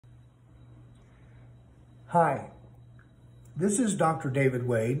Hi, this is Dr. David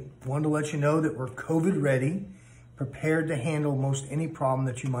Wade. Wanted to let you know that we're COVID ready, prepared to handle most any problem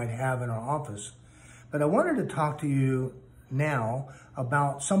that you might have in our office. But I wanted to talk to you now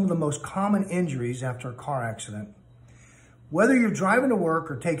about some of the most common injuries after a car accident. Whether you're driving to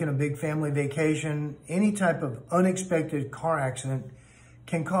work or taking a big family vacation, any type of unexpected car accident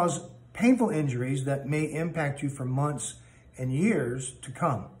can cause painful injuries that may impact you for months and years to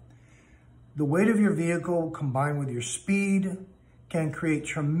come. The weight of your vehicle combined with your speed can create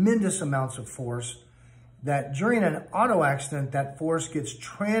tremendous amounts of force that during an auto accident, that force gets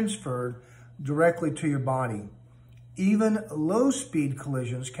transferred directly to your body. Even low speed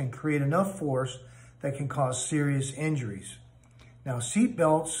collisions can create enough force that can cause serious injuries. Now, seat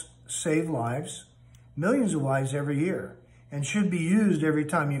belts save lives, millions of lives every year, and should be used every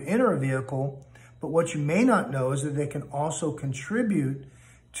time you enter a vehicle. But what you may not know is that they can also contribute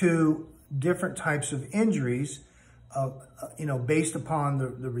to different types of injuries, based upon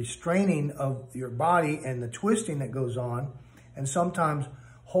the restraining of your body and the twisting that goes on, and sometimes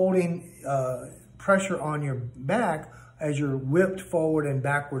holding pressure on your back as you're whipped forward and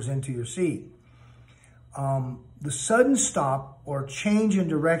backwards into your seat. The sudden stop or change in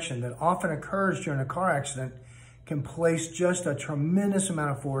direction that often occurs during a car accident can place just a tremendous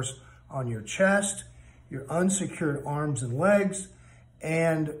amount of force on your chest, your unsecured arms and legs,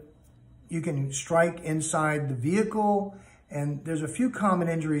 and you can strike inside the vehicle. And there's a few common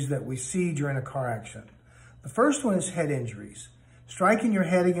injuries that we see during a car accident. The first one is head injuries. Striking your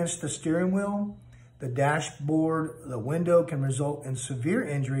head against the steering wheel, the dashboard, the window can result in severe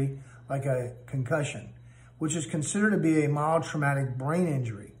injury like a concussion, which is considered to be a mild traumatic brain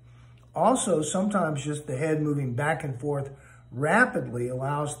injury. Also, sometimes just the head moving back and forth rapidly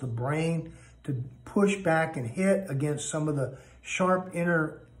allows the brain to push back and hit against some of the sharp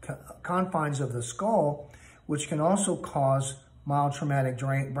inner confines of the skull, which can also cause mild traumatic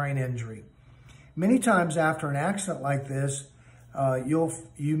brain injury. Many times after an accident like this,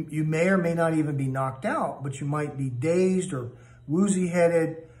 you may or may not even be knocked out, but you might be dazed or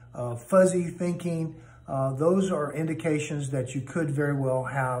woozy-headed, fuzzy thinking. Those are indications that you could very well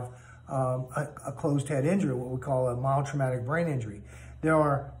have a closed head injury, what we call a mild traumatic brain injury. There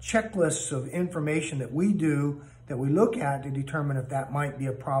are checklists of information that we do that we look at to determine if that might be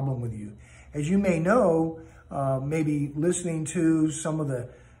a problem with you. As you may know, maybe listening to some of the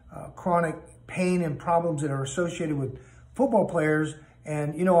chronic pain and problems that are associated with football players,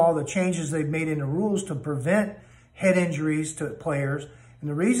 and all the changes they've made in the rules to prevent head injuries to players. And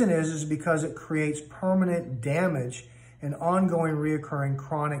the reason is because it creates permanent damage and ongoing reoccurring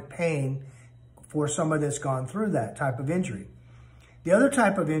chronic pain for somebody that's gone through that type of injury. The other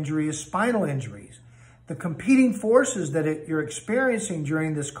type of injury is spinal injuries. The competing forces that you're experiencing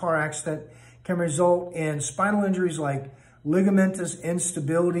during this car accident can result in spinal injuries like ligamentous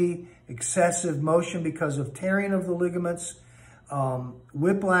instability, excessive motion because of tearing of the ligaments,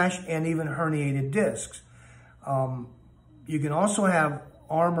 whiplash, and even herniated discs. You can also have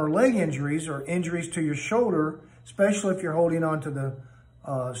arm or leg injuries or injuries to your shoulder, especially if you're holding onto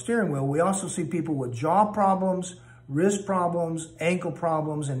the steering wheel. We also see people with jaw problems, wrist problems, ankle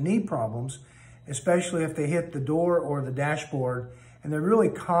problems, and knee problems, especially if they hit the door or the dashboard, and they're really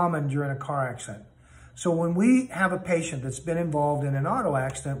common during a car accident. So when we have a patient that's been involved in an auto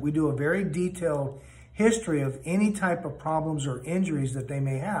accident, we do a very detailed history of any type of problems or injuries that they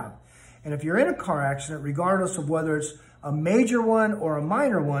may have. And if you're in a car accident, regardless of whether it's a major one or a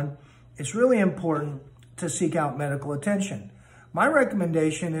minor one, it's really important to seek out medical attention. My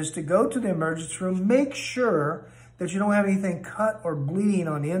recommendation is to go to the emergency room, make sure that you don't have anything cut or bleeding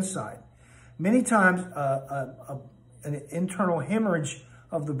on the inside. Many times, an internal hemorrhage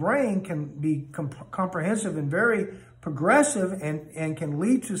of the brain can be comprehensive and very progressive and can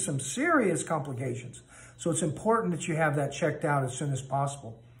lead to some serious complications. So it's important that you have that checked out as soon as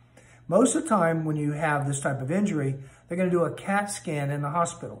possible. Most of the time when you have this type of injury, they're going to do a CAT scan in the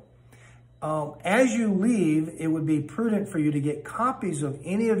hospital. As you leave, it would be prudent for you to get copies of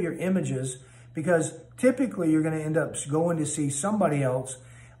any of your images, because typically you're going to end up going to see somebody else.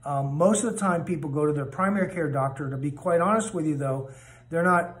 Most of the time people go to their primary care doctor. To be quite honest with you though, they're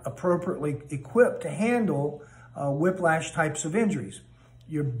not appropriately equipped to handle whiplash types of injuries.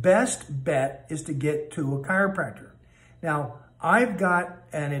 Your best bet is to get to a chiropractor. Now, I've got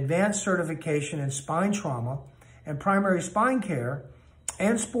an advanced certification in spine trauma and primary spine care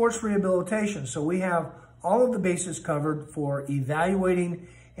and sports rehabilitation. So we have all of the bases covered for evaluating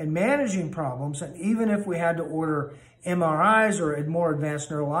and managing problems. And even if we had to order MRIs or more advanced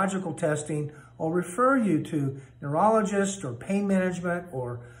neurological testing, I'll refer you to neurologists or pain management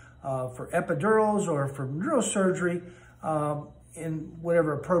or for epidurals or for neurosurgery, in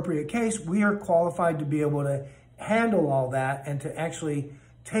whatever appropriate case, we are qualified to be able to handle all that and to actually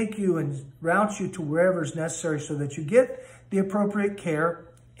take you and route you to wherever is necessary so that you get the appropriate care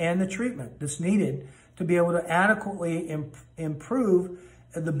and the treatment that's needed to be able to adequately improve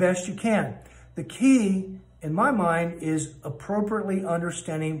the best you can. The key, in my mind, is appropriately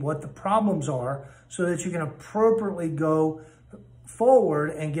understanding what the problems are so that you can appropriately go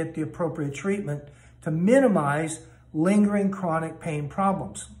forward and get the appropriate treatment to minimize lingering chronic pain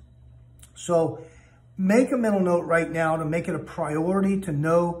problems. So make a mental note right now to make it a priority to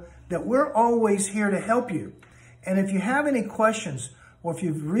know that we're always here to help you. And if you have any questions, or if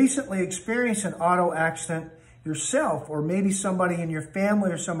you've recently experienced an auto accident yourself, or maybe somebody in your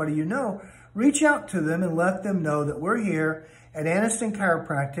family or somebody you know, reach out to them and let them know that we're here at Anniston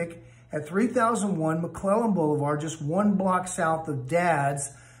Chiropractic at 3001 McClellan Boulevard, just 1 block south of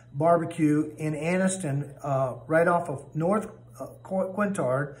Dad's Barbecue in Anniston, right off of North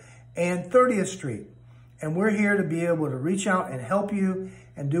Quintard and 30th Street. And we're here to be able to reach out and help you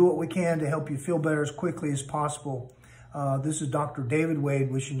and do what we can to help you feel better as quickly as possible. This is Dr. David Wade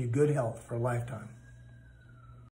wishing you good health for a lifetime.